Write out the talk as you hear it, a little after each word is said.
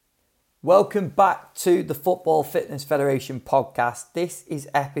Welcome back to the Football Fitness Federation podcast. This is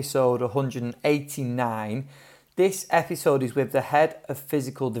episode 189. This episode is with the head of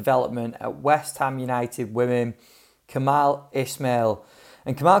physical development at West Ham United Women, Kamal Ismail.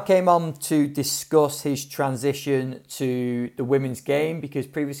 And Kamal came on to discuss his transition to the women's game, because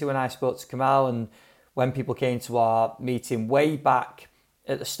previously when I spoke to Kamal and when people came to our meeting way back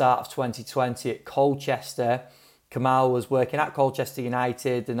at the start of 2020 at Colchester, Kamal was working at Colchester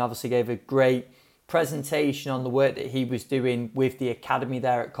United and obviously gave a great presentation on the work that he was doing with the academy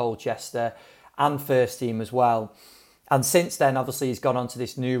there at Colchester and first team as well. And since then, obviously, he's gone on to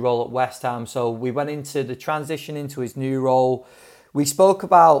this new role at West Ham. So we went into the transition into his new role. We spoke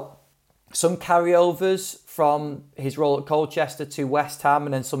about some carryovers from his role at Colchester to West Ham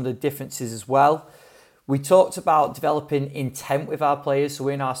and then some of the differences as well. We talked about developing intent with our players. So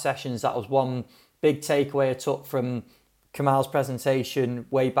in our sessions, that was one big takeaway I took from Kamal's presentation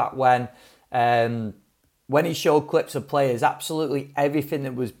way back when he showed clips of players, absolutely everything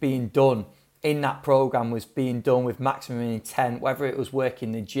that was being done in that program was being done with maximum intent, whether it was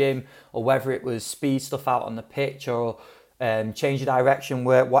working the gym or whether it was speed stuff out on the pitch or change of direction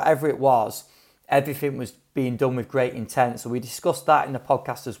work, whatever it was, everything was being done with great intent. So we discussed that in the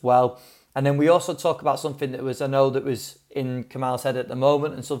podcast as well. And then we also talk about something that was, I know that was in Kamal's head at the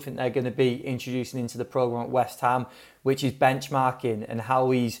moment and something they're going to be introducing into the program at West Ham, which is benchmarking and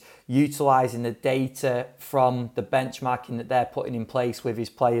how he's utilising the data from the benchmarking that they're putting in place with his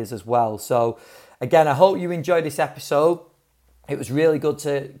players as well. So again, I hope you enjoyed this episode. It was really good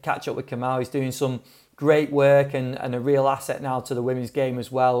to catch up with Kamal. He's doing some great work and a real asset now to the women's game,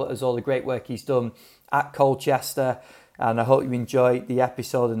 as well as all the great work he's done at Colchester. And I hope you enjoy the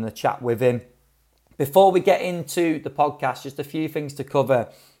episode and the chat with him. Before we get into the podcast, just a few things to cover.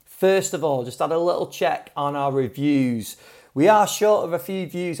 First of all, just had a little check on our reviews. We are short of a few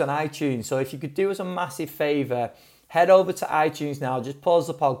views on iTunes, so if you could do us a massive favour, head over to iTunes now, just pause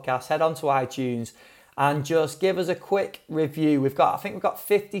the podcast, head on to iTunes and just give us a quick review. I think we've got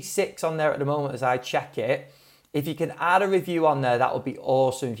 56 on there at the moment as I check it. If you can add a review on there, that would be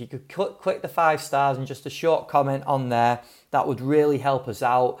awesome. If you could click the 5 stars and just a short comment on there, that would really help us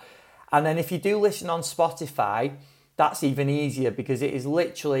out. And then if you do listen on Spotify, that's even easier, because it is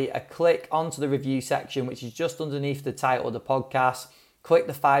literally a click onto the review section, which is just underneath the title of the podcast. Click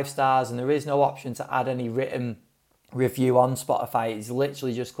the 5 stars and there is no option to add any written review on Spotify. It's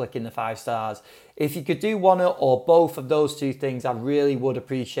literally just clicking the 5 stars. If you could do one or both of those two things, I really would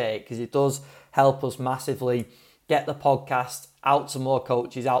appreciate it, because it does help us massively get the podcast out to more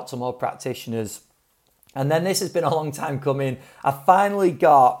coaches, out to more practitioners. And then this has been a long time coming. I finally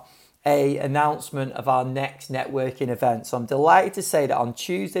got an announcement of our next networking event. So I'm delighted to say that on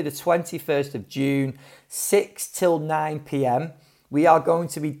Tuesday, the 21st of June, 6 till 9 p.m, we are going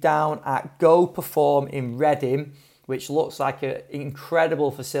to be down at Go Perform in Reading, which looks like an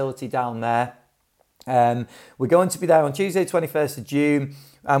incredible facility down there. We're going to be there on Tuesday, 21st of June,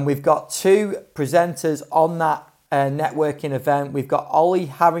 and we've got 2 presenters on that networking event. We've got Ollie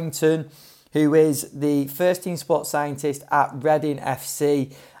Harrington, who is the first team sports scientist at Reading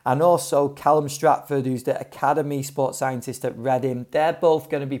FC, and also Callum Stratford, who's the academy sports scientist at Reading. They're both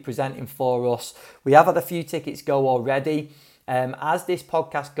going to be presenting for us. We have had a few tickets go already. As this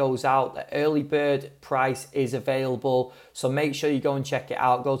podcast goes out, the early bird price is available, so make sure you go and check it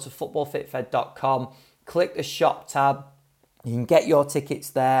out. Go to footballfitfed.com, click the shop tab, you can get your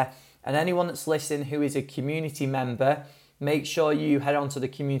tickets there. And anyone that's listening who is a community member, make sure you head on to the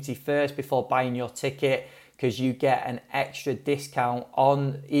community first before buying your ticket, because you get an extra discount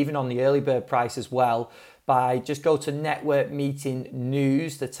even on the early bird price as well. Just go to Network Meeting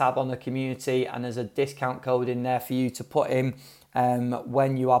News, the tab on the community, and there's a discount code in there for you to put in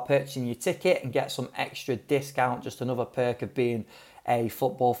when you are purchasing your ticket and get some extra discount, just another perk of being a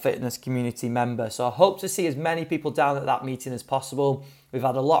Football Fitness community member. So I hope to see as many people down at that meeting as possible. We've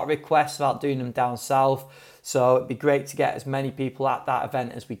had a lot of requests about doing them down south, so it'd be great to get as many people at that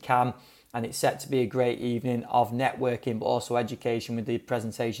event as we can. And it's set to be a great evening of networking, but also education with the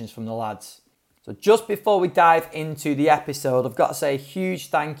presentations from the lads. So just before we dive into the episode, I've got to say a huge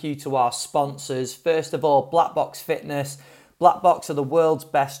thank you to our sponsors. First of all, Black Box Fitness. Black Box are the world's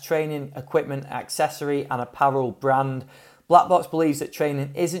best training equipment, accessory and apparel brand. Black Box believes that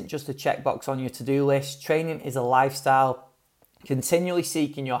training isn't just a checkbox on your to-do list. Training is a lifestyle. Continually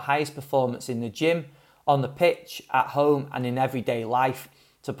seeking your highest performance in the gym, on the pitch, at home and in everyday life.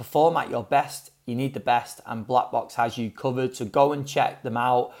 To perform at your best, you need the best, and Black Box has you covered. So go and check them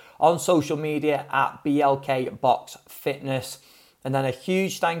out on social media at BLK Box Fitness. And then a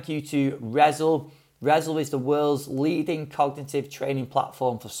huge thank you to Rezel Rezzil is the world's leading cognitive training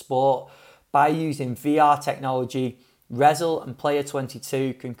platform for sport. By using VR technology, Rezzil and Player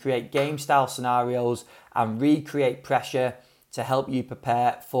 22 can create game-style scenarios and recreate pressure to help you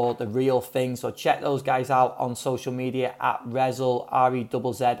prepare for the real thing. So check those guys out on social media at Rezzil,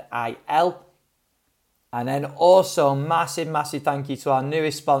 Rezzil. And then also massive thank you to our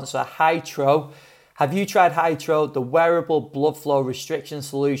newest sponsor, Hytro. Have you tried Hytro, the wearable blood flow restriction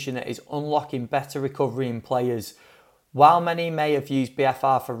solution that is unlocking better recovery in players? While many may have used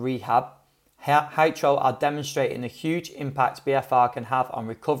BFR for rehab, Hytro are demonstrating the huge impact BFR can have on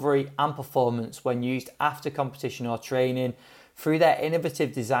recovery and performance when used after competition or training. Through their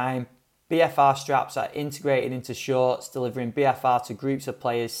innovative design, BFR straps are integrated into shorts, delivering BFR to groups of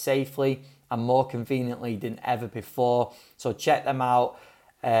players safely and more conveniently than ever before. So check them out.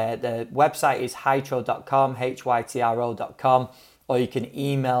 The website is hytro.com, hytro.com, or you can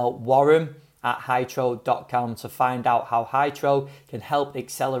email Warren at hytro.com to find out how Hytro can help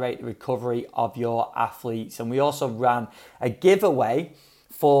accelerate the recovery of your athletes. And we also ran a giveaway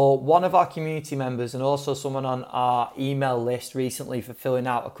for one of our community members and also someone on our email list recently for filling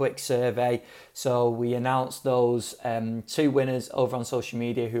out a quick survey. So we announced those two winners over on social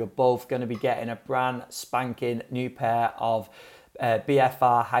media who are both going to be getting a brand spanking new pair of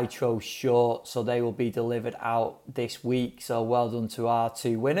BFR Hytro shorts. So they will be delivered out this week. So well done to our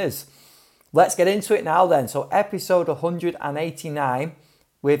two winners. Let's get into it now then. So episode 189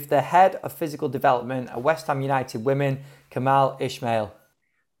 with the head of physical development at West Ham United Women, Kamal Ismail.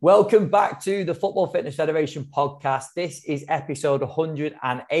 Welcome back to the Football Fitness Federation podcast. This is episode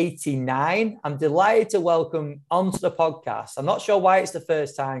 189. I'm delighted to welcome onto the podcast. I'm not sure why it's the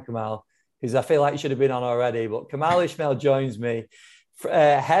first time, Kamal, because I feel like you should have been on already, but Kamal Ismail joins me,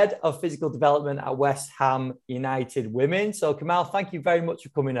 head of physical development at West Ham United Women. So Kamal, thank you very much for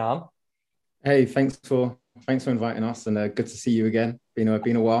coming on. Hey, thanks for inviting us, and good to see you again. Been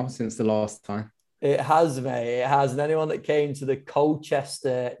a while since the last time. It has, mate. It has. And anyone that came to the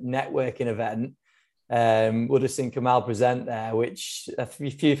Colchester networking event would have seen Kamal present there, which a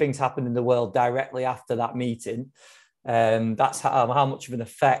few things happened in the world directly after that meeting. That's how much of an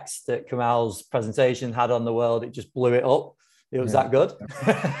effect that Kamal's presentation had on the world. It just blew it up. It was that good.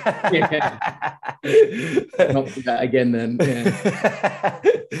 Not do that again then. Yeah.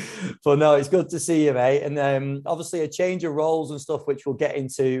 But no, it's good to see you, mate. And obviously a change of roles and stuff, which we'll get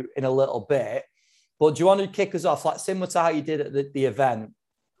into in a little bit. But do you want to kick us off, like similar to how you did at the event,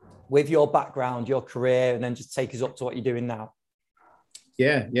 with your background, your career, and then just take us up to what you're doing now?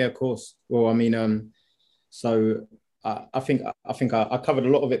 Yeah, of course. Well, I mean, so I think I covered a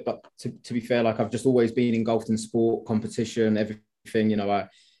lot of it, but to be fair, like I've just always been engulfed in sport, competition, everything. You know, I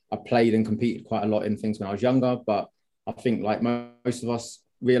played and competed quite a lot in things when I was younger, but I think like most of us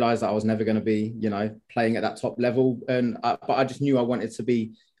realized that I was never going to be, you know, playing at that top level. But I just knew I wanted to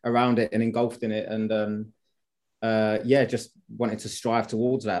be around it and engulfed in it, and just wanted to strive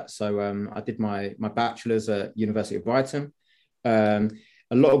towards that. So I did my bachelor's at University of Brighton. A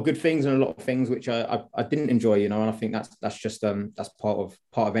lot of good things and a lot of things which I didn't enjoy, you know, and I think that's just that's part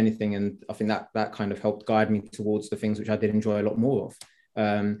of anything, and I think that kind of helped guide me towards the things which I did enjoy a lot more of.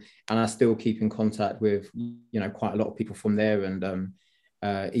 And I still keep in contact with, you know, quite a lot of people from there, and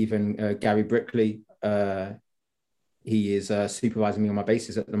even Gary Brickley. He is supervising me on my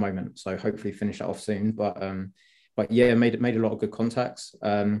bases at the moment, so hopefully finish that off soon. But yeah, made a lot of good contacts.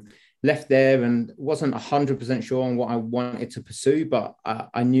 Left there and wasn't 100% sure on what I wanted to pursue, but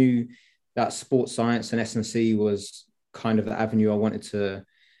I knew that sports science and S&C was kind of the avenue I wanted to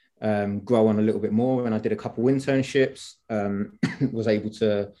grow on a little bit more. And I did a couple of internships. Was able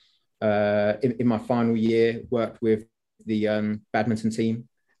to in my final year worked with the badminton team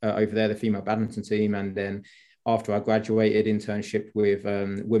over there, the female badminton team, and then after I graduated, internship with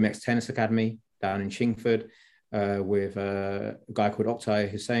Wimex Tennis Academy down in Chingford with a guy called Oktay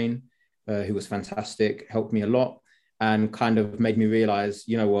Hussain, who was fantastic, helped me a lot, and kind of made me realize,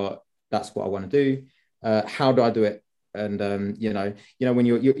 you know what, that's what I want to do. How do I do it? And you know, when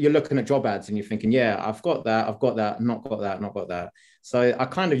you're looking at job ads and you're thinking, yeah, I've got that, not got that. So I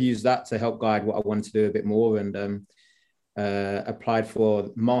kind of used that to help guide what I wanted to do a bit more, and applied for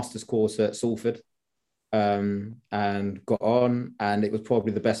master's course at Salford. And got on, and it was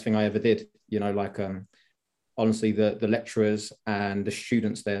probably the best thing I ever did. You know, like honestly, the lecturers and the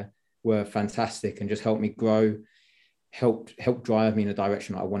students there were fantastic and just helped me grow, helped drive me in a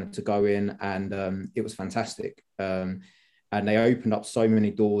direction I wanted to go in, and it was fantastic. And they opened up so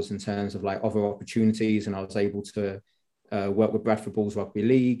many doors in terms of like other opportunities, and I was able to work with Bradford Bulls Rugby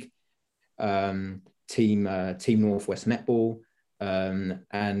League, Team Northwest Netball.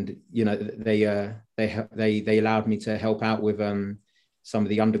 And they allowed me to help out with some of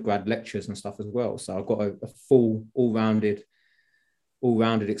the undergrad lectures and stuff as well. So I've got a full all-rounded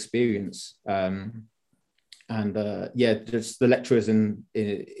experience. Just the lecturers in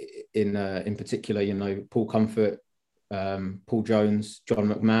particular, Paul Comfort, Paul Jones, John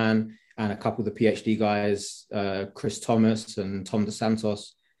McMahon, and a couple of the PhD guys, Chris Thomas and Tom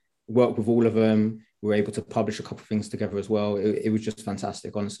DeSantos. Worked with all of them. We were able to publish a couple of things together as well. It was just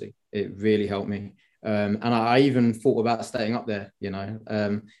fantastic, honestly. It really helped me. And I even thought about staying up there,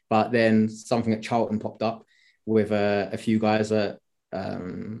 but then something at Charlton popped up with a few guys that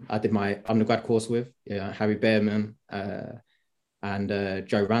I did my undergrad course with, Harry Behrman and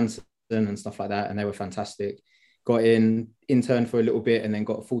Joe Ranson and stuff like that. And they were fantastic. Got interned for a little bit and then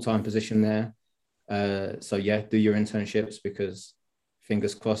got a full-time position there. Do your internships, because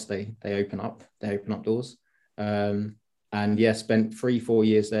fingers crossed they open up doors. Spent 3-4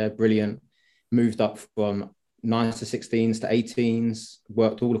 years there. Brilliant. Moved up from 9s to 16s to 18s,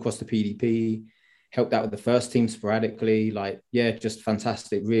 worked all across the PDP, helped out with the first team sporadically. Just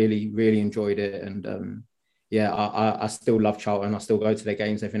fantastic. Really, really enjoyed it. And I still love Charlton. I still go to their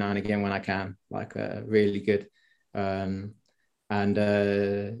games every now and again when I can. Really good. I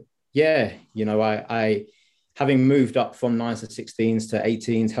having moved up from 9s to 16s to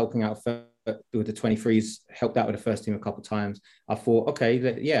 18s, helping out with the 23s, helped out with the first team a couple of times. I thought,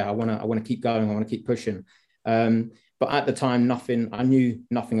 okay, I want to keep going. I want to keep pushing. But at the time, I knew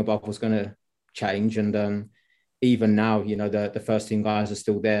nothing above was going to change. And even now, the first team guys are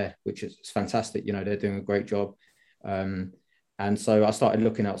still there, which is fantastic. They're doing a great job. And so I started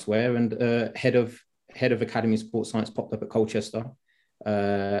looking elsewhere, and head of Academy of Sports Science popped up at Colchester.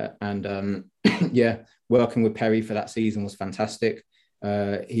 Working with Perry for that season was fantastic.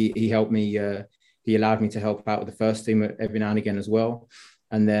 He helped me. He allowed me to help out with the first team every now and again as well.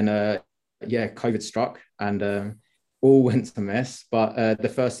 And then, COVID struck and all went to mess. But the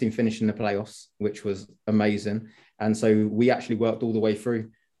first team finished in the playoffs, which was amazing. And so we actually worked all the way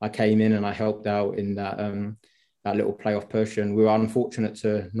through. I came in and I helped out in that little playoff push. And we were unfortunate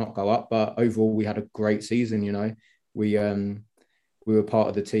to not go up, but overall we had a great season. We were part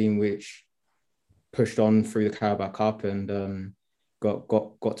of the team which pushed on through the Carabao Cup and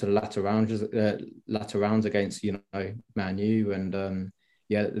got to the latter rounds against Man U, and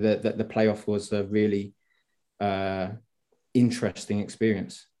the playoff was a really interesting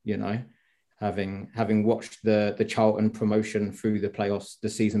experience. Having watched the Charlton promotion through the playoffs the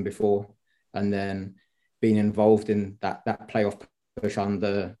season before, and then being involved in that playoff push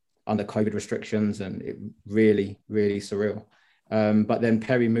under COVID restrictions, and it really, really surreal. But then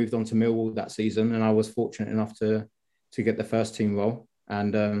Perry moved on to Millwall that season, and I was fortunate enough to get the first team role,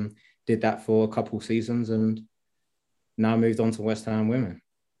 and did that for a couple of seasons, and now moved on to West Ham Women.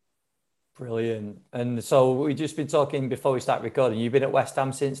 Brilliant. And so we've just been talking before we start recording. You've been at West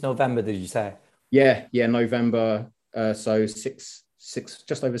Ham since November, did you say? Yeah, November. So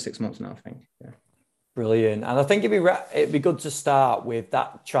just over 6 months now, I think. Yeah. Brilliant. And I think it'd be good to start with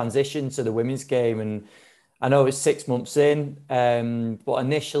that transition to the women's game. And I know it's 6 months in, but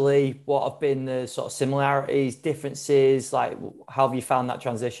initially, what have been the sort of similarities, differences? How have you found that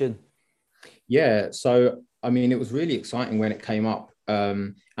transition? Yeah, so it was really exciting when it came up.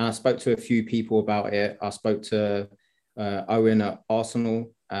 And I spoke to a few people about it. I spoke to Owen at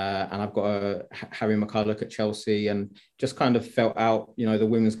Arsenal, and I've got Harry McCulloch at Chelsea, and just kind of felt out, the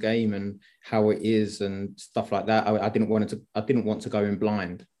women's game and how it is and stuff like that. I didn't want to go in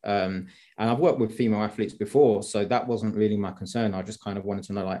blind. And I've worked with female athletes before, so that wasn't really my concern. I just kind of wanted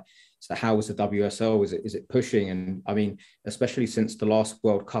to know, so how is the WSL? Is it pushing? And especially since the last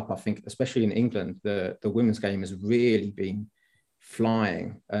World Cup, I think, especially in England, the women's game has really been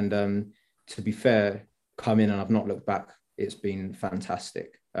flying. And to be fair, come in and I've not looked back. It's been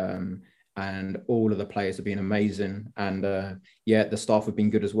fantastic. And all of the players have been amazing. And the staff have been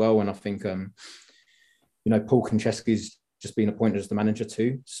good as well. And I think, Paul Konchesky's just been appointed as the manager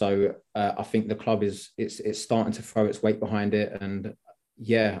too. So I think the club it's starting to throw its weight behind it. And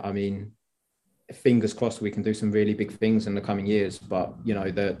fingers crossed we can do some really big things in the coming years. But,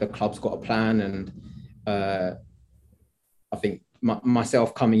 the club's got a plan, and I think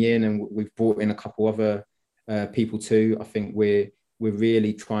myself coming in, and we've brought in a couple other people too. I think we're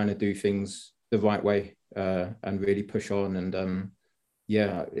really trying to do things the right way and really push on. And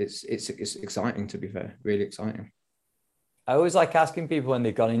it's exciting, to be fair, really exciting. I always like asking people when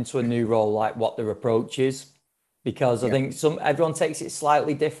they've gone into a new role, what their approach is, because I think everyone takes it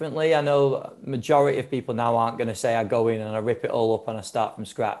slightly differently. I know majority of people now aren't going to say I go in and I rip it all up and I start from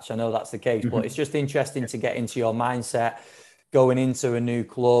scratch. I know that's the case, but it's just interesting to get into your mindset. going into a new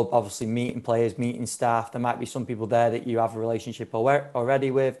club, obviously meeting players, meeting staff. There might be some people there that you have a relationship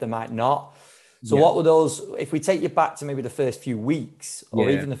already with, there might not. So Yeah. what were those, if we take you back to maybe the first few weeks or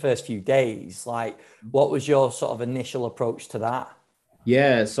Yeah. even the first few days, like what was your sort of initial approach to that?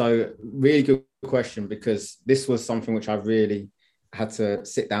 Yeah. So really good question, because this was something which I really had to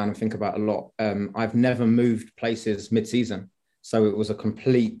sit down and think about a lot. I've never moved places mid-season, so it was a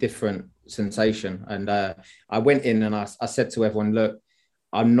complete different sensation. And I went in and I said to everyone, look,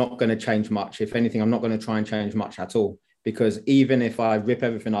 I'm not going to change much. If anything, I'm not going to try and change much at all, because even if I rip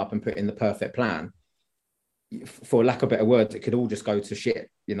everything up and put in the perfect plan, for lack of better words, it could all just go to shit,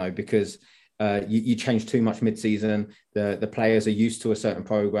 because you change too much mid-season. The players are used to a certain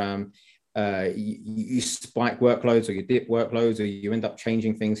program. You spike workloads or you dip workloads, or you end up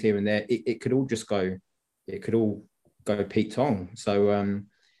changing things here and there. It could all just go. It could all go Pete Tong.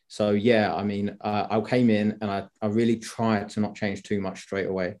 So yeah, I mean, I came in and I really tried to not change too much straight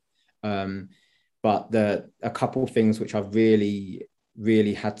away. But a couple of things which I've really,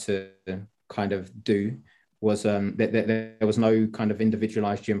 really had to kind of do was there was no kind of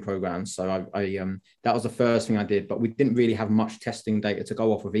individualized gym programs. So I that was the first thing I did, but we didn't really have much testing data to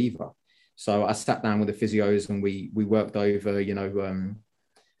go off of either. So I sat down with the physios and we worked over,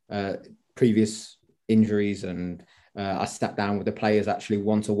 previous injuries, and I sat down with the players actually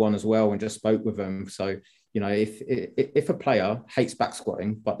one-to-one as well and just spoke with them. So, if a player hates back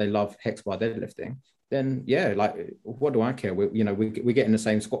squatting, but they love hex bar deadlifting, then yeah, like, what do I care? We're getting the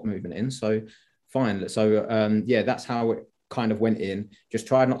same squat movement in. So fine. So yeah, that's how it kind of went in. Just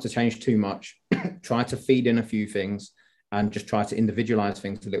tried not to change too much, try to feed in a few things and just try to individualize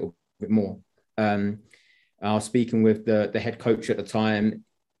things a little bit more. I was speaking with the head coach at the time.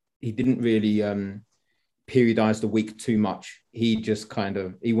 He didn't really periodize the week too much. He just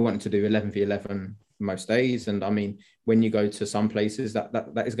he wanted to do 11v11 most days. And I mean, when you go to some places,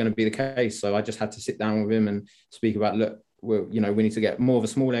 that is going to be the case. So I just had to sit down with him and speak about, look, we need to get more of a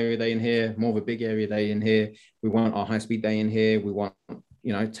small area day in here, more of a big area day in here. We want our high speed day in here. We want,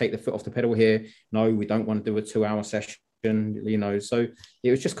 take the foot off the pedal here. No, we don't want to do a 2-hour session, So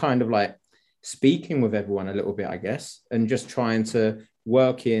it was just kind of like speaking with everyone a little bit, I guess, and just trying to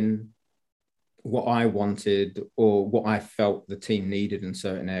work in what I wanted or what I felt the team needed in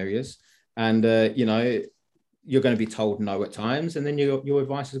certain areas. And, you're going to be told no at times, and then your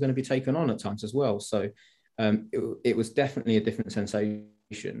advice is going to be taken on at times as well. So it was definitely a different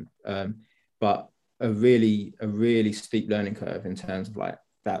sensation, but a really steep learning curve in terms of like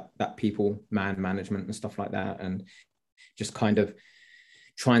that people management and stuff like that, and just kind of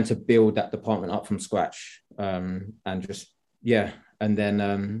trying to build that department up from scratch, and just and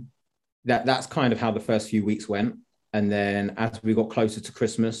then that's kind of how the first few weeks went. And then as we got closer to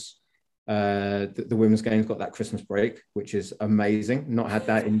Christmas, the women's games got that Christmas break, which is amazing. Not had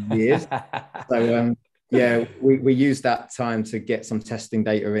that in years. So yeah, we used that time to get some testing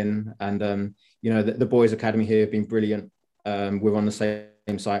data in, and the boys' academy here have been brilliant. We're on the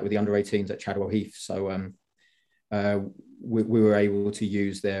same site with the under 18s at Chadwell Heath, so we were able to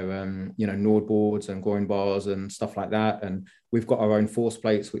use their Nord boards and Goring bars and stuff like that, and we've got our own force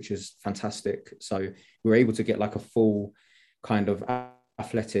plates, which is fantastic. So we're able to get like a full kind of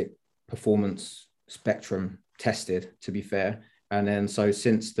athletic performance spectrum tested, to be fair. And then so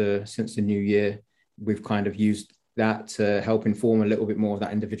since the new year, we've kind of used that to help inform a little bit more of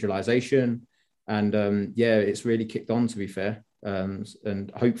that individualization. And it's really kicked on, to be fair.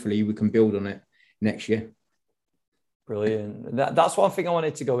 And hopefully we can build on it next year. Brilliant. That's one thing I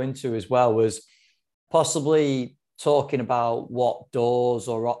wanted to go into as well, was possibly talking about what doors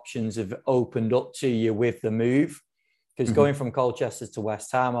or options have opened up to you with the move. Because going from Colchester to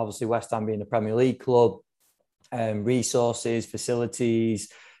West Ham, obviously West Ham being a Premier League club, resources, facilities,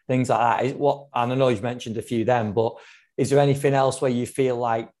 things like that. And I know you've mentioned a few then, but is there anything else where you feel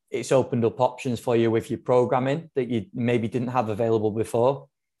like it's opened up options for you with your programming that you maybe didn't have available before?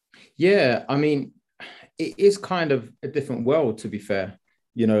 Yeah, I mean, it is kind of a different world, to be fair.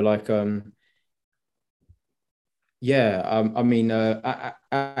 I mean,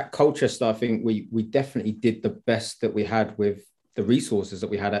 at Colchester, I think we definitely did the best that we had with the resources that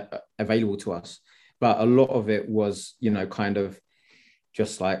we had available to us. But a lot of it was, kind of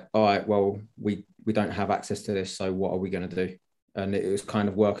just like, all right, well, we don't have access to this, so what are we going to do? And it was kind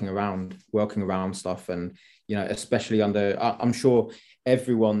of working around stuff. And, especially I'm sure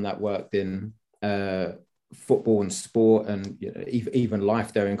everyone that worked in football and sport and even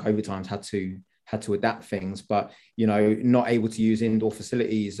life during COVID times had to adapt things, but not able to use indoor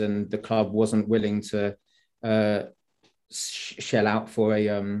facilities, and the club wasn't willing to shell out for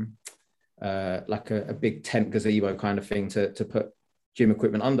like a big tent gazebo kind of thing to put gym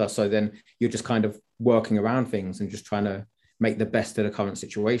equipment under. So then you're just kind of working around things and just trying to make the best of the current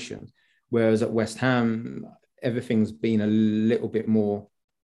situation. Whereas at West Ham, everything's been a little bit more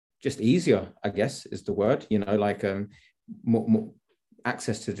just easier, I guess is the word, you know, like more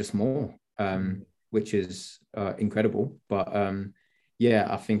access to just more, which is incredible. But yeah,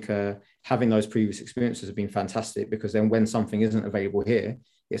 I think having those previous experiences have been fantastic, because then when something isn't available here,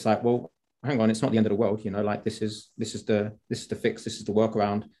 it's like, well, hang on, it's not the end of the world, you know, like this is the fix, this is the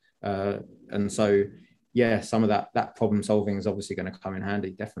workaround. And so, yeah, some of that problem solving is obviously going to come in handy,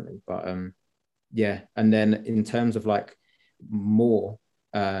 definitely. But yeah, and then in terms of like more,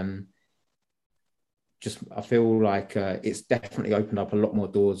 just I feel like it's definitely opened up a lot more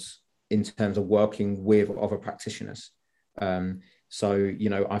doors in terms of working with other practitioners. So, you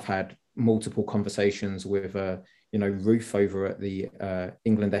know, I've had multiple conversations with, you know, Ruth over at the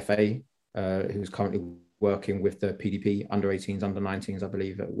England FA, who's currently working with the PDP under 18s, under 19s, I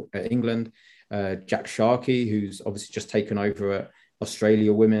believe, at England. Jack Sharkey, who's obviously just taken over at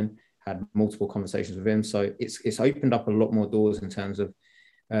Australia Women, had multiple conversations with him. So it's opened up a lot more doors in terms of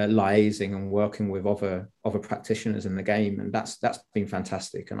liaising and working with other practitioners in the game, and that's been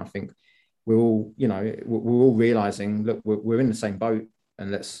fantastic. And I think we're all, you know, we're all realizing, look, we're in the same boat,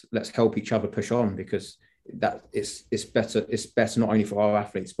 and let's help each other push on, because that it's better not only for our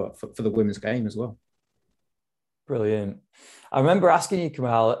athletes but for the women's game as well. Brilliant. I remember asking you,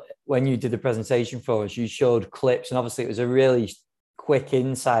 Kamal, when you did the presentation for us, you showed clips, and obviously it was a really quick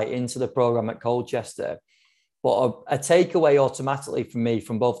insight into the program at Colchester. But a takeaway automatically from me,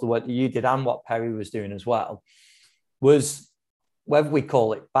 from both the work that you did and what Perry was doing as well, was, whether we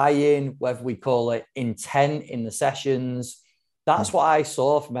call it buy-in, whether we call it intent in the sessions, that's what I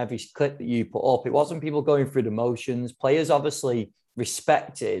saw from every clip that you put up. It wasn't people going through the motions. Players obviously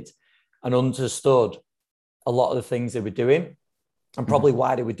respected and understood a lot of the things they were doing, and probably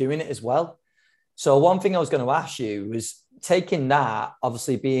why they were doing it as well. So one thing I was going to ask you was, taking that,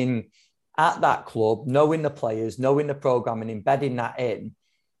 obviously being at that club, knowing the players, knowing the program and embedding that in,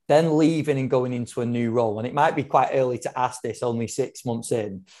 then leaving and going into a new role. And it might be quite early to ask this, only 6 months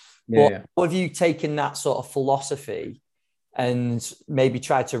in, but how have you taken that sort of philosophy and maybe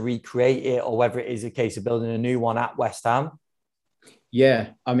tried to recreate it, or whether it is a case of building a new one at West Ham?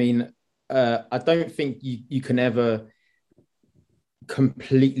 Yeah, I mean, I don't think you can ever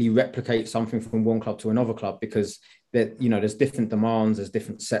completely replicate something from one club to another club, because that, you know, there's different demands, there's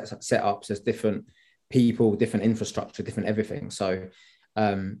different setups, there's different people, different infrastructure, different everything. So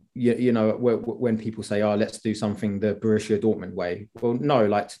you know, when people say, oh, let's do something the Borussia Dortmund way, well, no,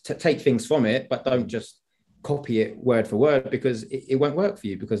 like to take things from it, but don't just copy it word for word, because it won't work for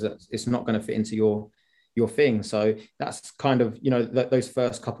you, because it's not going to fit into your thing. So that's kind of, you know, those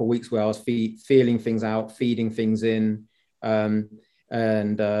first couple of weeks where I was feeling things out, feeding things in, and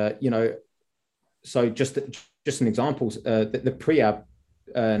you know, so just an example, the pre-ab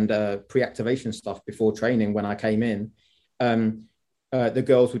and pre-activation stuff before training, when I came in, the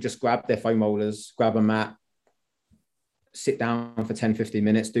girls would just grab their foam rollers, grab a mat, sit down for 10, 15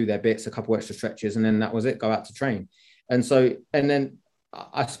 minutes, do their bits, a couple extra stretches, and then that was it, go out to train. And so, and then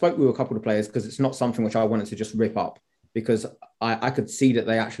I spoke with a couple of players, because it's not something which I wanted to just rip up, because I could see that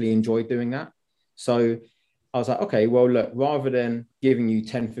they actually enjoyed doing that. So I was like, okay, well, look, rather than giving you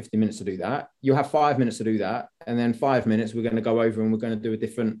 10, 15 minutes to do that, you'll have 5 minutes to do that. And then 5 minutes, we're going to go over and we're going to do a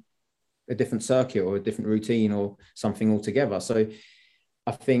different circuit or a different routine or something altogether. So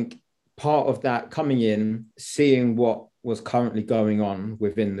I think part of that, coming in, seeing what was currently going on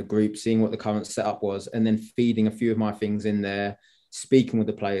within the group, seeing what the current setup was, and then feeding a few of my things in there, speaking with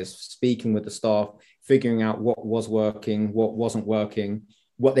the players, speaking with the staff, figuring out what was working, what wasn't working,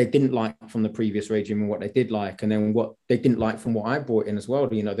 what they didn't like from the previous regime and what they did like, and then what they didn't like from what I brought in as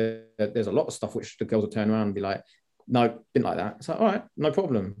well. You know, there's a lot of stuff which the girls will turn around and be like, no, didn't like that. It's like, all right, no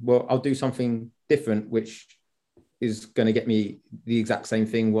problem. Well, I'll do something different, which is going to get me the exact same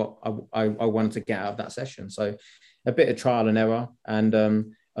thing what I wanted to get out of that session. So a bit of trial and error, and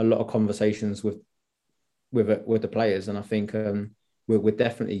a lot of conversations with the players. And I think we're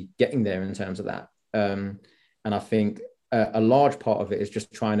definitely getting there in terms of that. And I think a large part of it is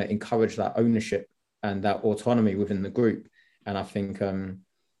just trying to encourage that ownership and that autonomy within the group. And I think,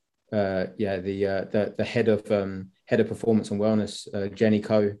 the head of performance and wellness, Jenny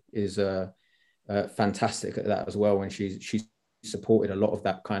Coe, is fantastic at that as well. And she's supported a lot of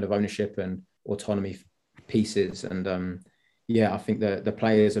that kind of ownership and autonomy pieces. And I think the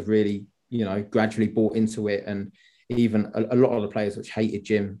players have really, you know, gradually bought into it. And even a lot of the players which hated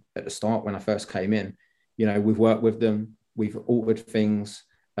gym at the start when I first came in, you know, we've worked with them, we've altered things,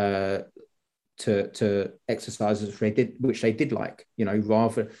 to exercises which they did like, you know,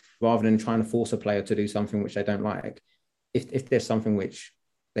 rather than trying to force a player to do something which they don't like. If there's something which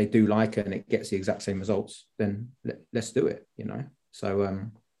they do like and it gets the exact same results, then let's do it, you know. So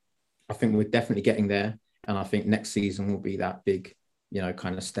I think we're definitely getting there, and I think next season will be that big, you know,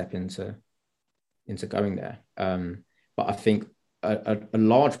 kind of step into going there. But I think a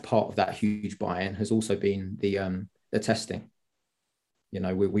large part of that huge buy-in has also been the testing. You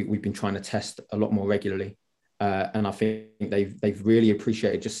know, we've been trying to test a lot more regularly, and I think they've really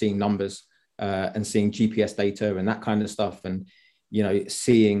appreciated just seeing numbers and seeing GPS data and that kind of stuff, and you know,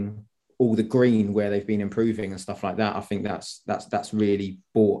 seeing all the green where they've been improving and stuff like that. I think that's really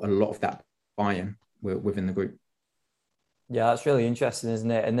brought a lot of that buy-in within the group. Yeah, that's really interesting, isn't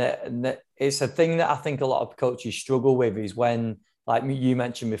it? And it's a thing that I think a lot of coaches struggle with is when, like you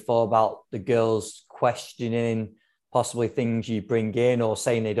mentioned before, about the girls questioning possibly things you bring in or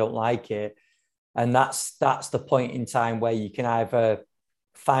saying they don't like it. And that's the point in time where you can either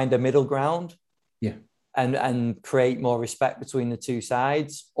find a middle ground, yeah, and create more respect between the two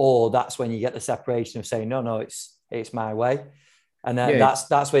sides, or that's when you get the separation of saying, no, it's my way. And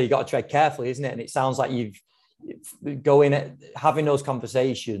that's where you got to tread carefully, isn't it? And it sounds like you've going at having those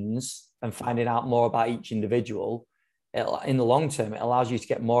conversations and finding out more about each individual. In the long term, it allows you to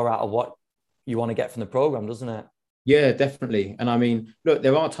get more out of what you want to get from the program, doesn't it? Yeah, definitely. And I mean, look,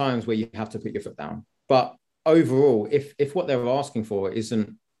 there are times where you have to put your foot down, but overall, if what they're asking for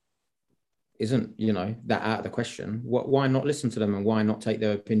isn't, you know, that out of the question, why not listen to them and why not take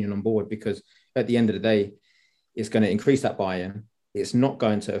their opinion on board? Because at the end of the day, it's going to increase that buy-in. It's not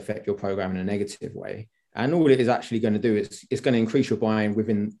going to affect your program in a negative way. And all it is actually going to do is it's going to increase your buy-in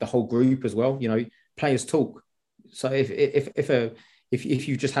within the whole group as well. You know, players talk. So if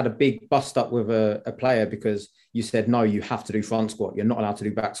you just had a big bust up with a player because you said, no, you have to do front squat, you're not allowed to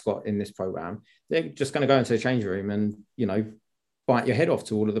do back squat in this program, they're just going to go into the change room and, you know, bite your head off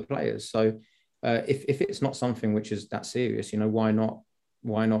to all of the players. So if it's not something which is that serious, you know, why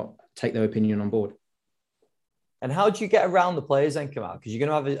not take their opinion on board? And how do you get around the players then, Kamal? Because you're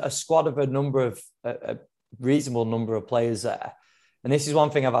going to have a squad of a reasonable number of players there. And this is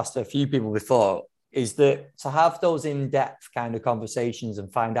one thing I've asked a few people before, is that to have those in-depth kind of conversations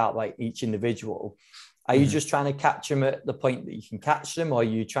and find out like each individual, are you just trying to catch them at the point that you can catch them, or are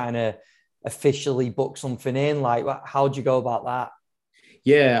you trying to officially book something in? Like, how do you go about that?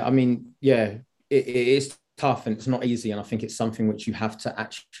 Yeah, I mean, yeah, it is tough and it's not easy. And I think it's something which you have to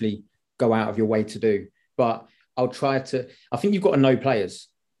actually go out of your way to do. But I think you've got to know players.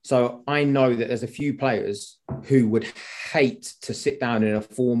 So I know that there's a few players who would hate to sit down in a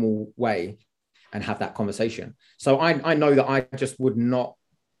formal way and have that conversation. So I know that I just would not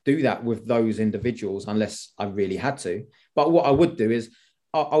do that with those individuals unless I really had to. But what I would do is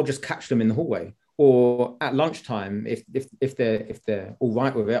I'll just catch them in the hallway, or at lunchtime, if they're all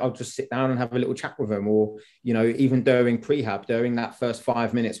right with it, I'll just sit down and have a little chat with them. Or, you know, even during prehab, during that first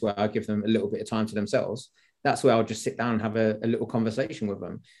 5 minutes where I give them a little bit of time to themselves, that's where I'll just sit down and have a little conversation with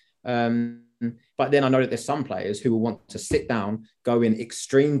them. But then I know that there's some players who will want to sit down, go in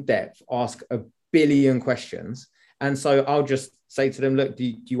extreme depth, ask a billion questions. And so I'll just say to them, look, do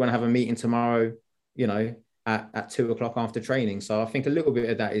you want to have a meeting tomorrow, you know, at 2:00 after training? So I think a little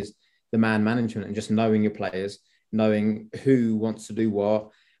bit of that is the man management and just knowing your players, knowing who wants to do what,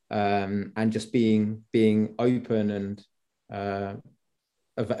 and just being open and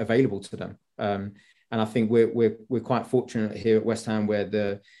available to them. And I think we're quite fortunate here at West Ham where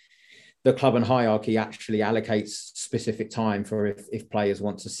the club and hierarchy actually allocates specific time for if players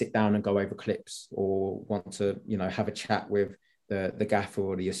want to sit down and go over clips, or want to, you know, have a chat with the gaffer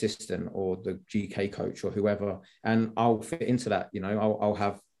or the assistant or the GK coach or whoever. And I'll fit into that. You know, I'll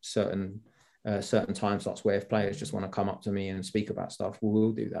have certain time slots where if players just want to come up to me and speak about stuff,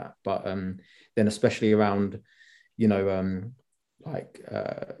 we'll do that. But then especially around, you know,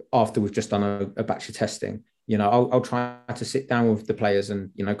 after we've just done a batch of testing, you know, I'll try to sit down with the players and,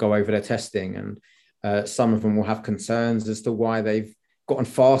 you know, go over their testing. And some of them will have concerns as to why they've gotten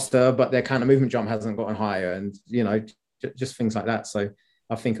faster, but their counter movement jump hasn't gotten higher, and, you know, just things like that. So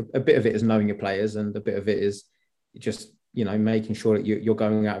I think a bit of it is knowing your players, and a bit of it is just, you know, making sure that you're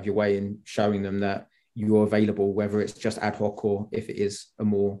going out of your way and showing them that you're available, whether it's just ad hoc or if it is a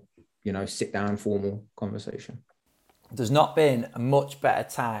more, you know, sit down formal conversation. There's not been a much better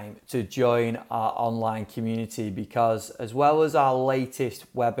time to join our online community, because as well as our latest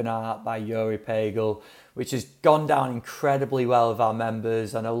webinar by Yuri Pagel, which has gone down incredibly well with our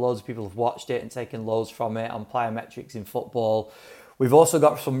members, I know loads of people have watched it and taken loads from it on plyometrics in football. We've also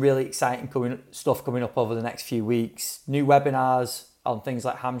got some really exciting stuff coming up over the next few weeks. New webinars on things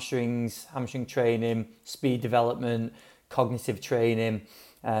like hamstrings, hamstring training, speed development, cognitive training,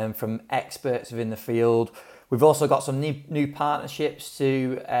 from experts within the field. We've also got some new partnerships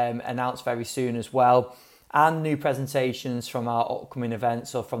to announce very soon as well, and new presentations from our upcoming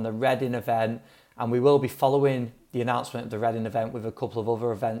events, so from the Reading event, and we will be following the announcement of the Reading event with a couple of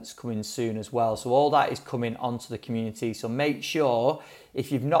other events coming soon as well. So all that is coming onto the community. So make sure,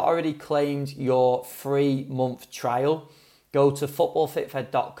 if you've not already claimed your free month trial, go to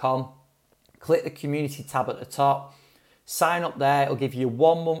footballfitfed.com, click the community tab at the top, sign up there. It'll give you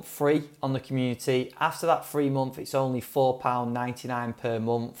 1 month free on the community. After that free month, it's only £4.99 per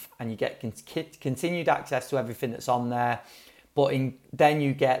month, and you get continued access to everything that's on there. But then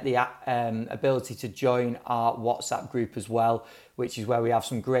you get the ability to join our WhatsApp group as well, which is where we have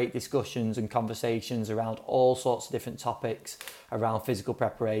some great discussions and conversations around all sorts of different topics around physical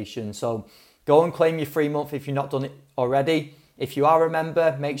preparation. So go and claim your free month if you've not done it already. If you are a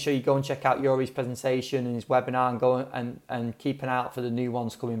member, make sure you go and check out Yuri's presentation and his webinar, and go and keep an eye out for the new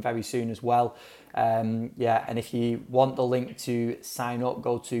ones coming very soon as well. And if you want the link to sign up,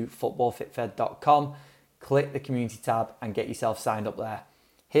 go to footballfitfed.com, click the community tab and get yourself signed up there.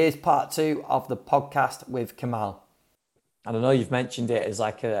 Here's part 2 of the podcast with Kamal. And I know you've mentioned it as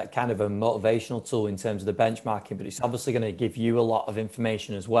like a kind of a motivational tool in terms of the benchmarking, but it's obviously going to give you a lot of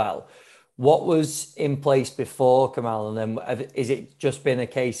information as well. What was in place before, Kamal, and then is it just been a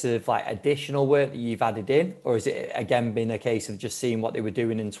case of like additional work that you've added in, or is it again been a case of just seeing what they were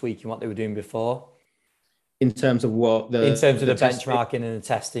doing and tweaking what they were doing before? In terms of what in terms of the benchmarking and the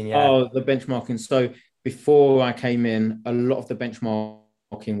testing, yeah. Oh, the benchmarking. So before I came in, a lot of the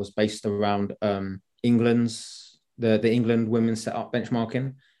benchmarking was based around England's the England women's set up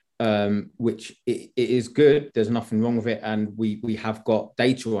benchmarking, which it is good. There's nothing wrong with it, and we have got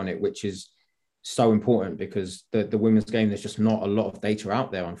data on it, which is so important because the women's game, there's just not a lot of data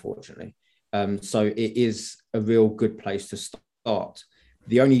out there, unfortunately. So it is a real good place to start.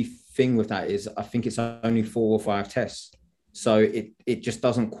 The only thing with that is I think it's only 4 or 5 tests, so it just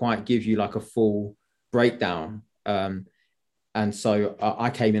doesn't quite give you like a full breakdown. And so I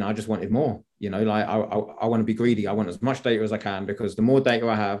came in, I just wanted more, like I want to be greedy. I want as much data as I can, because the more data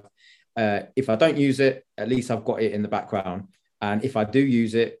I have, if I don't use it, at least I've got it in the background. And if I do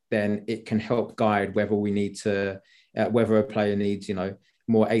use it, then it can help guide whether we need to, whether a player needs,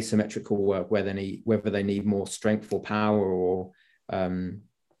 more asymmetrical work, whether they need more strength or power or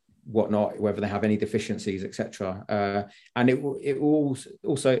whatnot, whether they have any deficiencies, etc. And it will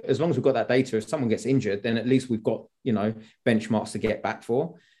also, as long as we've got that data, if someone gets injured, then at least we've got benchmarks to get back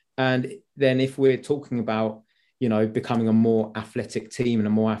for. And then if we're talking about becoming a more athletic team and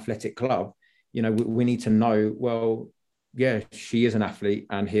a more athletic club, we need to know, well, yeah, she is an athlete,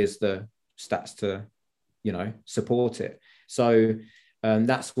 and here's the stats to support it. So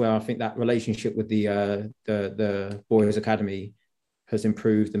that's where I think that relationship with the Boys Academy has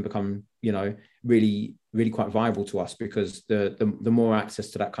improved and become, really, really quite viable to us, because the more access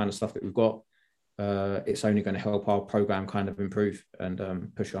to that kind of stuff that we've got, it's only going to help our program kind of improve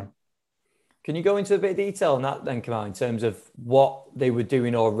and push on. Can you go into a bit of detail on that then, Kamal, in terms of what they were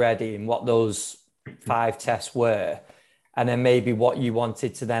doing already and what those 5 tests were, and then maybe what you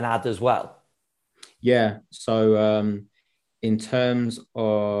wanted to then add as well? Yeah. So in terms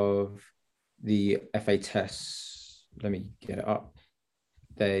of the FA tests, let me get it up.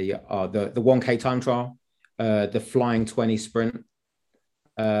 They are the 1K time trial, the flying 20 sprint,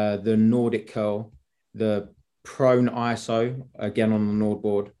 the Nordic curl, the prone ISO, again on the Nord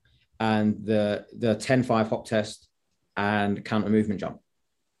board, and the 10-5 hop test and counter movement jump.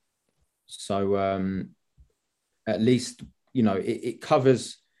 So at least, it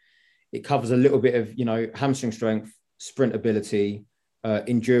covers a little bit of, hamstring strength, sprint ability,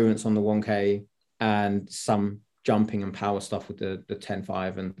 endurance on the 1K, and some jumping and power stuff with the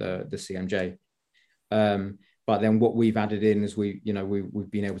 10-5 and the CMJ. But then what we've added in is we've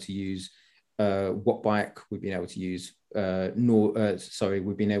been able to use watt bike, we've been able to use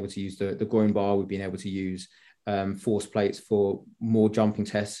we've been able to use the groin bar, we've been able to use force plates for more jumping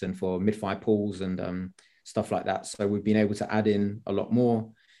tests and for mid-thigh pulls and stuff like that. So we've been able to add in a lot more.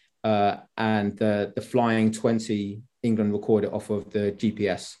 And the flying 20, England recorded off of the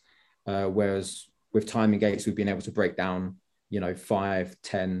GPS, whereas with timing gates, we've been able to break down, 5,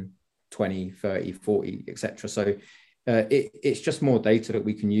 10, 20, 30, 40, etc. So it's just more data that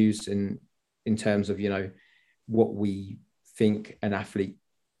we can use in terms of, what we think an athlete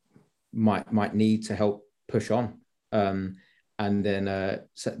might need to help push on. And then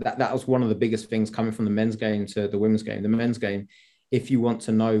so that was one of the biggest things coming from the men's game to the women's game. The men's game, if you want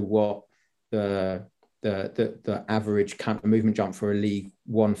to know what the the average counter movement jump for a League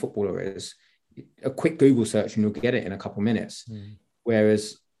One footballer is, a quick Google search and you'll get it in a couple of minutes.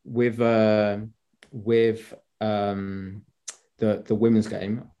 Whereas with the women's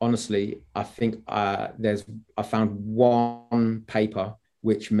game, honestly, I think I found one paper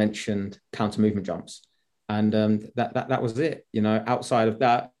which mentioned counter movement jumps, and that was it. You know, outside of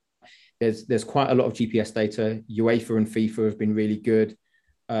that, there's quite a lot of GPS data. UEFA and FIFA have been really good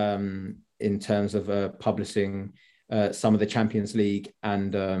in terms of publishing some of the Champions League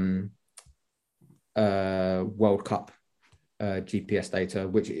and World Cup GPS data,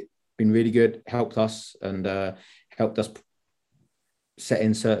 which has been really good, helped us set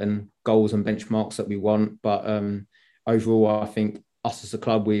in certain goals and benchmarks that we want. But overall, I think us as a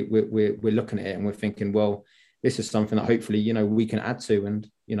club, we're looking at it and we're thinking, well, this is something that hopefully, you know, we can add to and,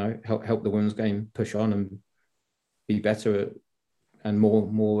 you know, help the women's game push on and be better and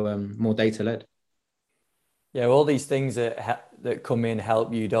more data led. Yeah, all these things that come in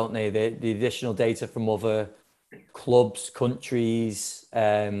help you, don't they? The additional data from other clubs, countries,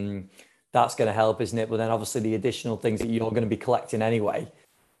 that's going to help, isn't it? But then obviously the additional things that you're going to be collecting anyway,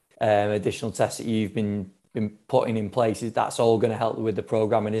 additional tests that you've been putting in place, that's all going to help with the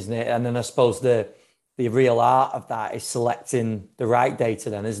programming, isn't it? And then I suppose the real art of that is selecting the right data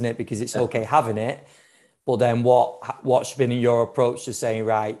then, isn't it? Because it's okay having it, but then what's been your approach to saying,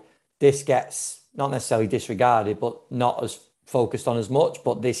 right, this gets not necessarily disregarded, but not as focused on as much,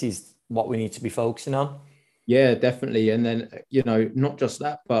 but this is what we need to be focusing on? Yeah, definitely. And then, you know, not just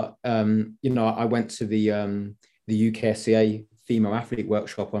that, but, you know, I went to the UKSCA female athlete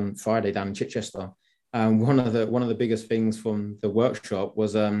workshop on Friday down in Chichester. And one of the biggest things from the workshop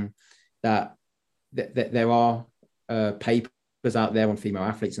was that there are papers out there on female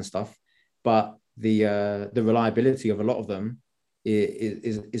athletes and stuff, but the reliability of a lot of them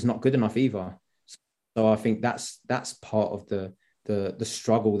is not good enough either. So I think that's part of the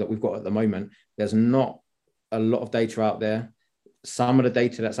struggle that we've got at the moment. There's not a lot of data out there. Some of the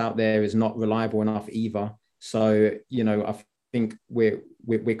data that's out there is not reliable enough either. So, you know, I think we're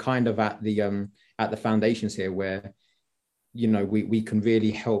kind of at the foundations here where, you know, we can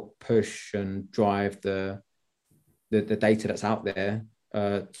really help push and drive the data that's out there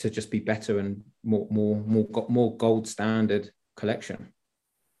to just be better and more gold standard collection.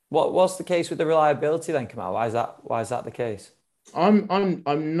 What's the case with the reliability then, Kamal? Why is that the case? I'm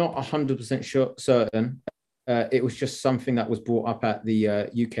not 100% certain. It was just something that was brought up at the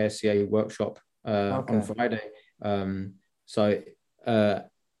UKSCA workshop on Friday. And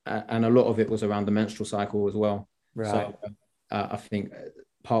a lot of it was around the menstrual cycle as well. Right. So I think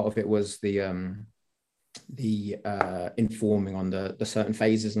part of it was the informing on the certain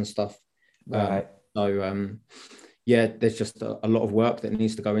phases and stuff. Right. Yeah, there's just a lot of work that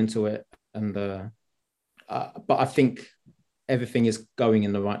needs to go into it, and but I think everything is going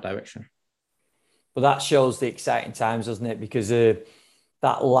in the right direction. But that shows the exciting times, doesn't it? Because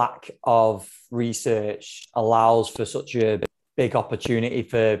that lack of research allows for such a big opportunity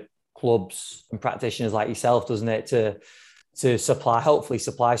for clubs and practitioners like yourself, doesn't it, to hopefully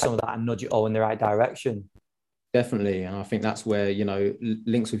supply some of that and nudge it all in the right direction. Definitely, and I think that's where, you know,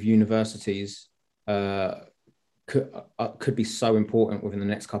 links with universities could be so important within the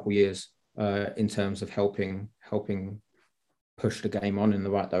next couple of years in terms of helping push the game on in the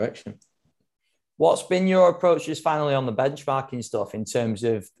right direction. What's been your approach just finally on the benchmarking stuff in terms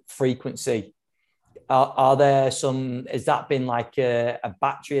of frequency? Are there has that been like a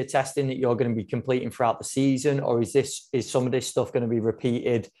battery of testing that you're going to be completing throughout the season, or is some of this stuff going to be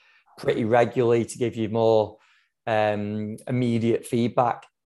repeated pretty regularly to give you more immediate feedback?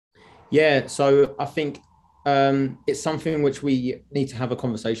 Yeah, so I think it's something which we need to have a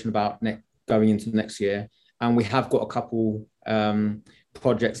conversation about going into next year, and we have got a couple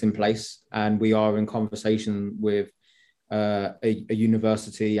projects in place, and we are in conversation with a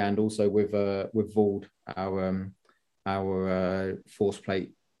university and also with Vauld, our force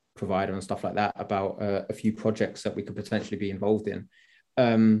plate provider and stuff like that, about a few projects that we could potentially be involved in.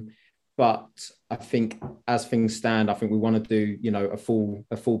 But I think as things stand, I think we want to do, you know, a full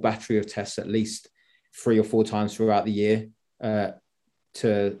battery of tests at least 3 or 4 times throughout the year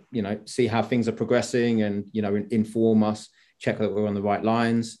to, you know, see how things are progressing and, you know, inform us, check that we're on the right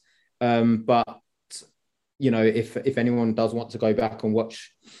lines. But, you know, if anyone does want to go back and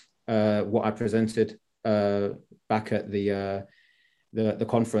watch what I presented back at the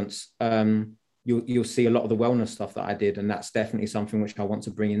conference, you'll see a lot of the wellness stuff that I did, and that's definitely something which I want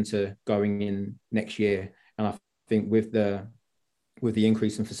to bring into going in next year. And I think with the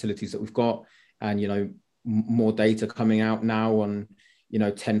increase in facilities that we've got, and, you know, more data coming out now on, you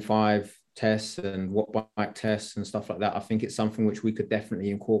know, 10-5 tests and what bike tests and stuff like that. I think it's something which we could definitely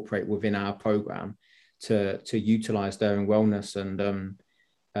incorporate within our program to utilize their own wellness and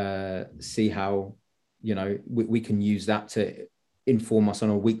see how, you know, we can use that to inform us on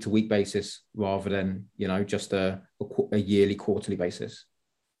a week-to-week basis rather than, you know, just a yearly, quarterly basis.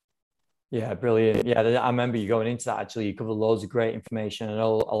 Yeah, brilliant. Yeah, I remember you going into that. Actually, you covered loads of great information. I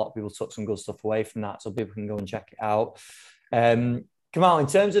know a lot of people took some good stuff away from that, so people can go and check it out. Kamal, in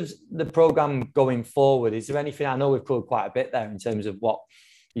terms of the program going forward, is there anything, I know we've covered quite a bit there in terms of what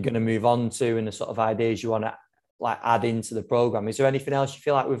you're going to move on to and the sort of ideas you want to like add into the program. Is there anything else you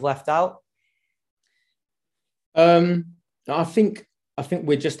feel like we've left out? I think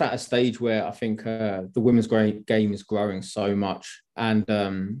we're just at a stage where I think the women's game is growing so much, and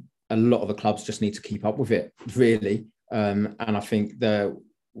a lot of the clubs just need to keep up with it, really. And I think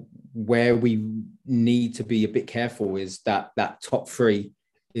where we need to be a bit careful is that top three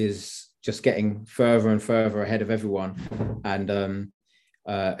is just getting further and further ahead of everyone, and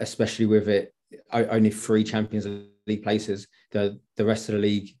especially with it only 3 Champions League places, the rest of the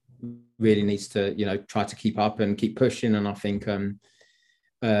league really needs to, you know, try to keep up and keep pushing. And I think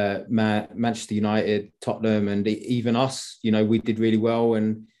Manchester United, Tottenham, and even us, you know, we did really well.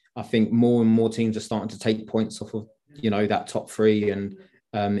 And I think more and more teams are starting to take points off of, you know, that top 3. And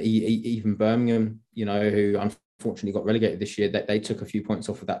even Birmingham, you know, who unfortunately got relegated this year, that they took a few points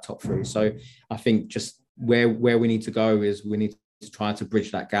off of that top 3. So I think just where we need to go is we need to try to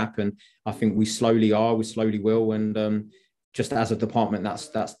bridge that gap. And I think we slowly will. And just as a department, that's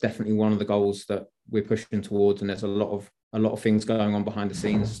definitely one of the goals that we're pushing towards. And there's a lot of things going on behind the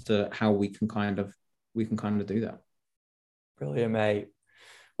scenes as to how we can kind of do that. Brilliant, mate.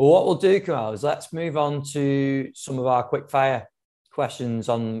 Well, what we'll do, Kamal, is let's move on to some of our quick fire questions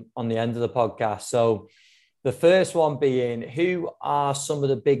on the end of the podcast. So the first one being, who are some of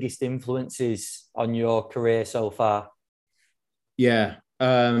the biggest influences on your career so far? Yeah.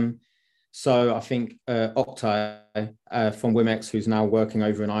 So I think Oktay from Wimex, who's now working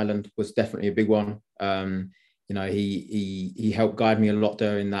over in Ireland, was definitely a big one. You know, he helped guide me a lot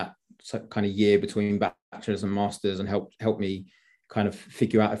during that kind of year between bachelor's and masters, and helped me kind of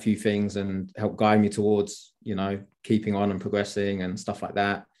figure out a few things and help guide me towards, you know, keeping on and progressing and stuff like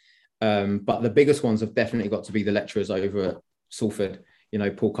that. But the biggest ones have definitely got to be the lecturers over at Salford. You know,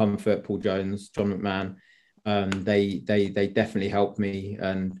 Paul Comfort, Paul Jones, John McMahon. They definitely helped me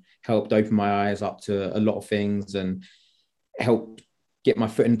and helped open my eyes up to a lot of things and helped get my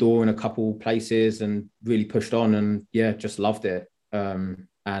foot in the door in a couple places and really pushed on, and yeah, just loved it. Those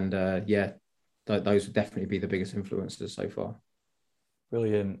would definitely be the biggest influences so far.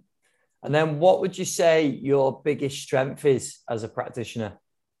 Brilliant. And then what would you say your biggest strength is as a practitioner?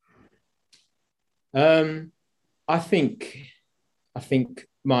 I think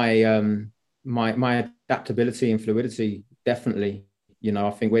my my adaptability and fluidity, definitely. You know,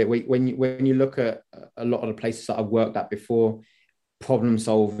 I think when you look at a lot of the places that I've worked at before, problem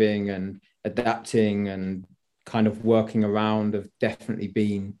solving and adapting and kind of working around have definitely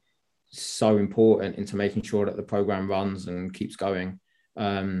been so important into making sure that the program runs and keeps going.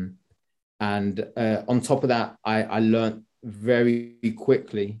 And on top of that, I learned very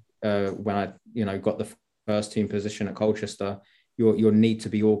quickly when I, you know, got the first team position at Colchester, your need to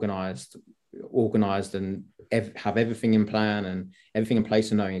be organized and have everything in plan and everything in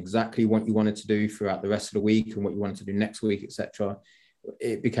place, and knowing exactly what you wanted to do throughout the rest of the week and what you wanted to do next week, etc.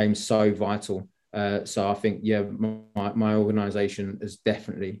 It became so vital. So I think, yeah, my organization has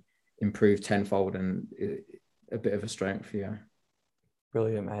definitely improved tenfold and a bit of a strength. Yeah.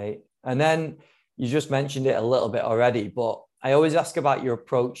 Brilliant, mate. And then you just mentioned it a little bit already, but I always ask about your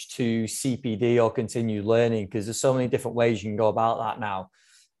approach to CPD or continued learning, because there's so many different ways you can go about that now.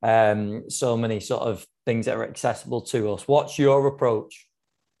 So many sort of things that are accessible to us. What's your approach?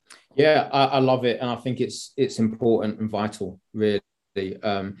 Yeah, I love it. And I think it's important and vital, really.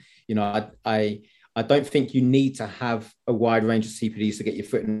 You know, I don't think you need to have a wide range of CPDs to get your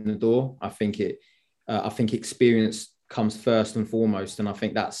foot in the door. I think experience comes first and foremost. And I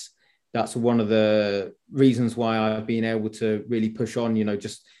think that's one of the reasons why I've been able to really push on. You know,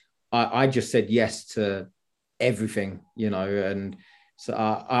 I just said yes to everything, you know. And so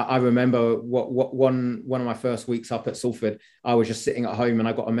I remember one of my first weeks up at Salford, I was just sitting at home and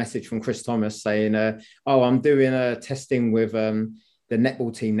I got a message from Chris Thomas saying, oh, I'm doing a testing with the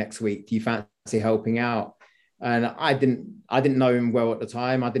netball team next week. Do you fancy helping out? And I didn't know him well at the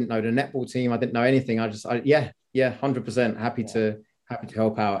time. I didn't know the netball team. I didn't know anything. Yeah, 100% happy to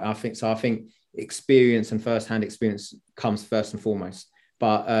help out. I think experience and first-hand experience comes first and foremost.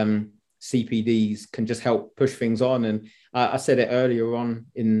 But CPDs can just help push things on. And I said it earlier on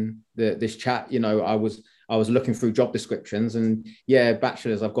in this chat, you know, I was looking through job descriptions, and yeah,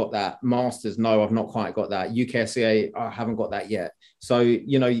 bachelor's, I've got that. Master's, no, I've not quite got that. UKSCA, I haven't got that yet. So,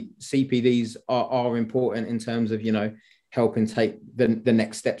 you know, CPDs are important in terms of, you know, helping take the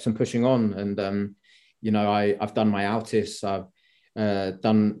next steps and pushing on. And, you know, I've done my ALTIS, I've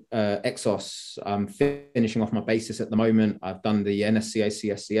done Exos, I'm finishing off my basis at the moment. I've done the NSCA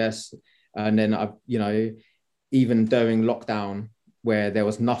CSCS. And then I've, you know, even during lockdown, where there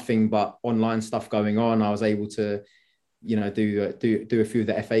was nothing but online stuff going on, I was able to, you know, do a few of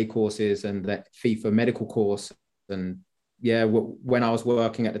the FA courses and the FIFA medical course. And yeah, when I was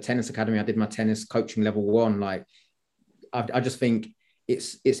working at the tennis academy, I did my tennis coaching level 1. Like, I just think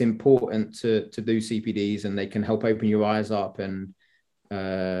it's important to do CPDs, and they can help open your eyes up, and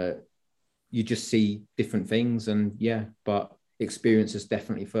you just see different things. And yeah, but experience is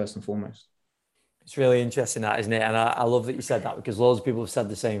definitely first and foremost. It's really interesting, that, isn't it? And I love that you said that, because loads of people have said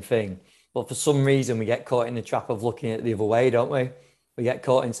the same thing. But for some reason, we get caught in the trap of looking at the other way, don't we? We get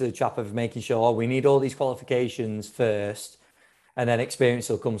caught into the trap of making sure we need all these qualifications first, and then experience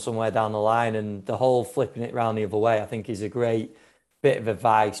will come somewhere down the line. And the whole flipping it around the other way, I think, is a great bit of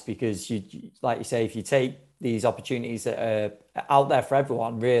advice, because you, like you say, if you take these opportunities that are out there for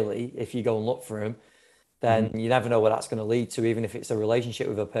everyone, really, if you go and look for them, then you never know where that's going to lead to, even if it's a relationship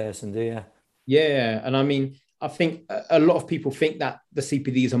with a person, do you? Yeah, and I mean, I think a lot of people think that the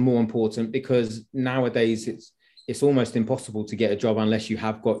CPDs are more important, because nowadays it's almost impossible to get a job unless you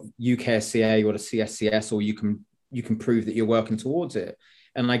have got UKSCA or the CSCS, or you can prove that you're working towards it.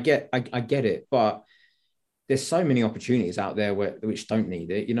 And I get it, but there's so many opportunities out there which don't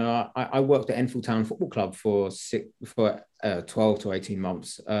need it. You know, I worked at Enfield Town Football Club for 12 to 18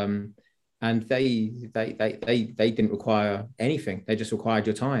 months, and they didn't require anything. They just required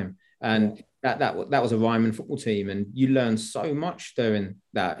your time. And that was a Ryman football team, and you learn so much during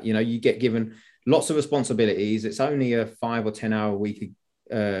that. You know, you get given lots of responsibilities. It's only a 5 or 10 hour week,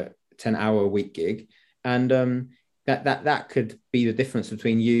 10-hour a week gig, and that could be the difference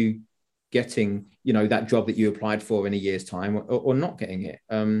between you getting, you know, that job that you applied for in a year's time, or not getting it.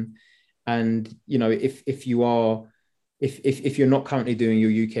 And you know, if you're not currently doing your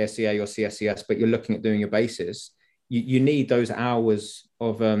UKSCA or CSCS, but you're looking at doing your basis, you need those hours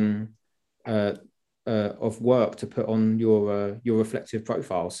of work to put on your reflective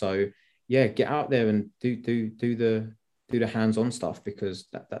profile. So yeah, get out there and do the hands-on stuff, because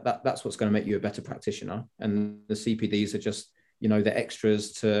that's what's going to make you a better practitioner. And the CPDs are just, you know, the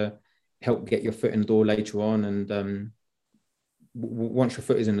extras to help get your foot in the door later on. And once your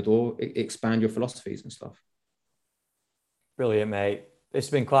foot is in the door, expand your philosophies and stuff. Brilliant, mate. It's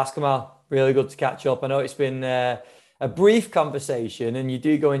been class, Kamal. Really good to catch up. I know it's been a brief conversation, and you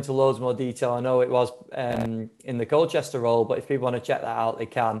do go into loads more detail. I know it was in the Colchester role, but if people want to check that out, they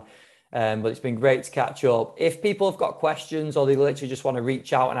can. But it's been great to catch up. If people have got questions, or they literally just want to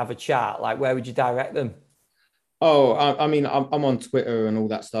reach out and have a chat, like, where would you direct them? Oh, I mean, I'm on Twitter and all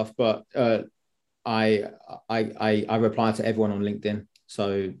that stuff, but I reply to everyone on LinkedIn.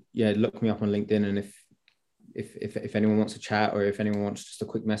 So yeah, look me up on LinkedIn, and if anyone wants to chat, or if anyone wants just a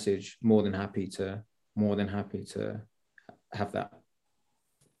quick message, more than happy to have that.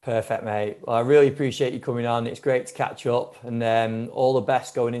 Perfect, mate. Well, I really appreciate you coming on. It's great to catch up, and all the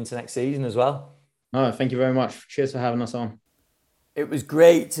best going into next season as well. No, thank you very much. Cheers for having us on. It was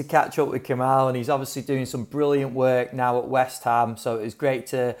great to catch up with Kamal, and he's obviously doing some brilliant work now at West Ham. So it was great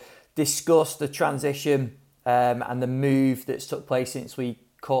to discuss the transition and the move that's took place since we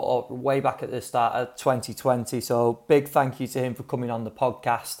caught up way back at the start of 2020. So big thank you to him for coming on the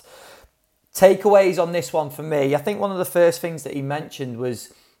podcast. Takeaways on this one for me, I think one of the first things that he mentioned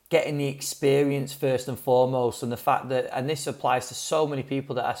was getting the experience first and foremost, and the fact that, and this applies to so many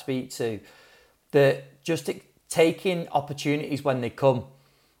people that I speak to, that just taking opportunities when they come,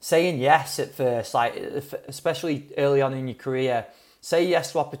 saying yes at first, like especially early on in your career, say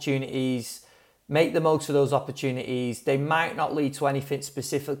yes to opportunities, make the most of those opportunities. They might not lead to anything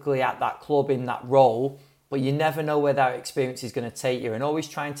specifically at that club in that role, but you never know where that experience is going to take you, and always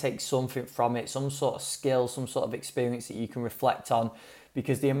try and take something from it, some sort of skill, some sort of experience that you can reflect on,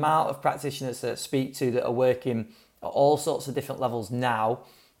 because the amount of practitioners that I speak to that are working at all sorts of different levels now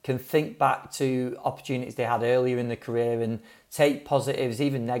can think back to opportunities they had earlier in the career and take positives,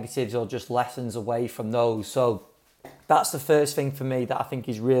 even negatives, or just lessons away from those. So that's the first thing for me that I think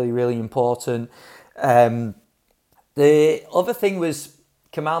is really, really important. The other thing was,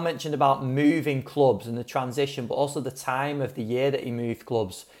 Kamal mentioned about moving clubs and the transition, but also the time of the year that he moved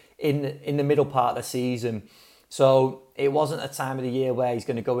clubs in the middle part of the season. So it wasn't a time of the year where he's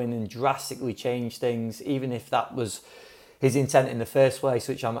going to go in and drastically change things, even if that was his intent in the first place,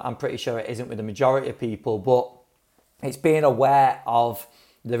 which I'm pretty sure it isn't with the majority of people. But it's being aware of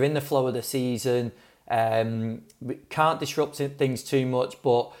they're in the flow of the season. We can't disrupt things too much,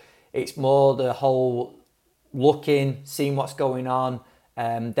 but it's more the whole looking, seeing what's going on,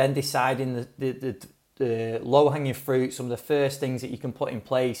 then deciding the low-hanging fruit, some of the first things that you can put in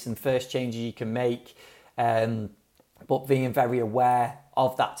place and first changes you can make, but being very aware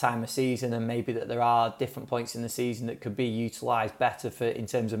of that time of season and maybe that there are different points in the season that could be utilised better for in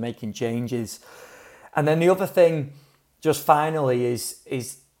terms of making changes. And then the other thing, just finally,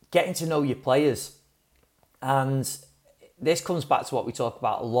 is getting to know your players. And this comes back to what we talk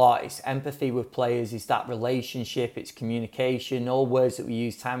about a lot. It's empathy with players, it's that relationship, it's communication, all words that we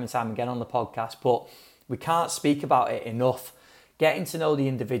use time and time again on the podcast, but we can't speak about it enough. Getting to know the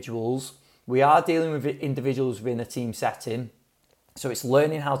individuals. We are dealing with individuals within a team setting, so it's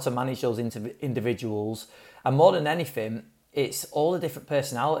learning how to manage those individuals. And more than anything, it's all the different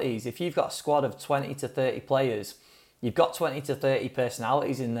personalities. If you've got a squad of 20 to 30 players, you've got 20 to 30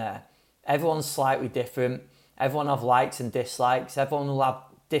 personalities in there. Everyone's slightly different. Everyone have likes and dislikes. Everyone will have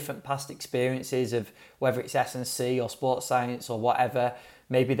different past experiences of whether it's S&C or sports science or whatever.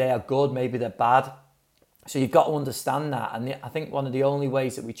 Maybe they are good, maybe they're bad. So you've got to understand that. And I think one of the only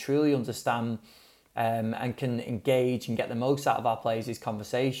ways that we truly understand and can engage and get the most out of our players is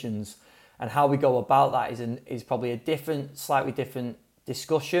conversations. And how we go about that is probably a slightly different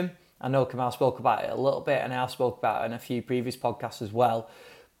discussion. I know Kamal spoke about it a little bit, and I spoke about it in a few previous podcasts as well.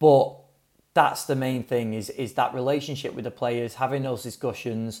 But that's the main thing, is that relationship with the players, having those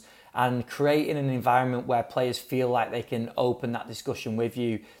discussions and creating an environment where players feel like they can open that discussion with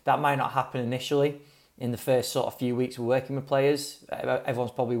you. That might not happen initially in the first sort of few weeks we're working with players.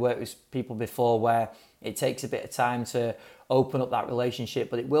 Everyone's probably worked with people before where it takes a bit of time to open up that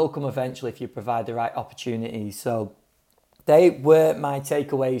relationship, but it will come eventually if you provide the right opportunities. So they were my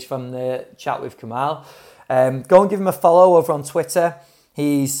takeaways from the chat with Kamal. Go and give him a follow over on Twitter.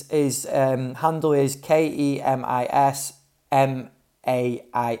 His handle is KEMISMAIL.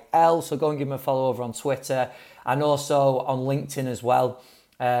 So go and give him a follow over on Twitter and also on LinkedIn as well.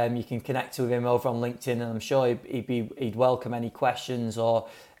 You can connect with him over on LinkedIn, and I'm sure he'd welcome any questions or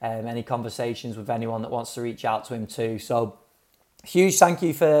any conversations with anyone that wants to reach out to him too. So huge thank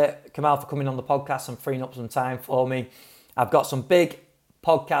you for Kamal for coming on the podcast and freeing up some time for me. I've got some big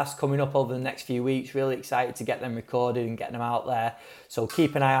podcasts coming up over the next few weeks. Really excited to get them recorded and get them out there. So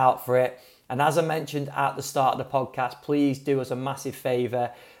keep an eye out for it. And as I mentioned at the start of the podcast, please do us a massive favour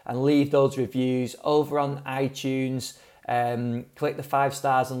and leave those reviews over on iTunes. Click the 5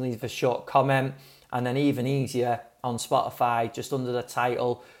 stars and leave a short comment. And then even easier on Spotify, just under the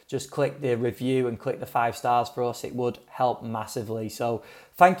title, just click the review and click the 5 stars for us. It would help massively. So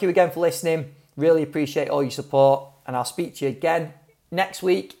thank you again for listening. Really appreciate all your support. And I'll speak to you again next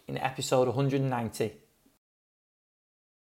week in episode 190.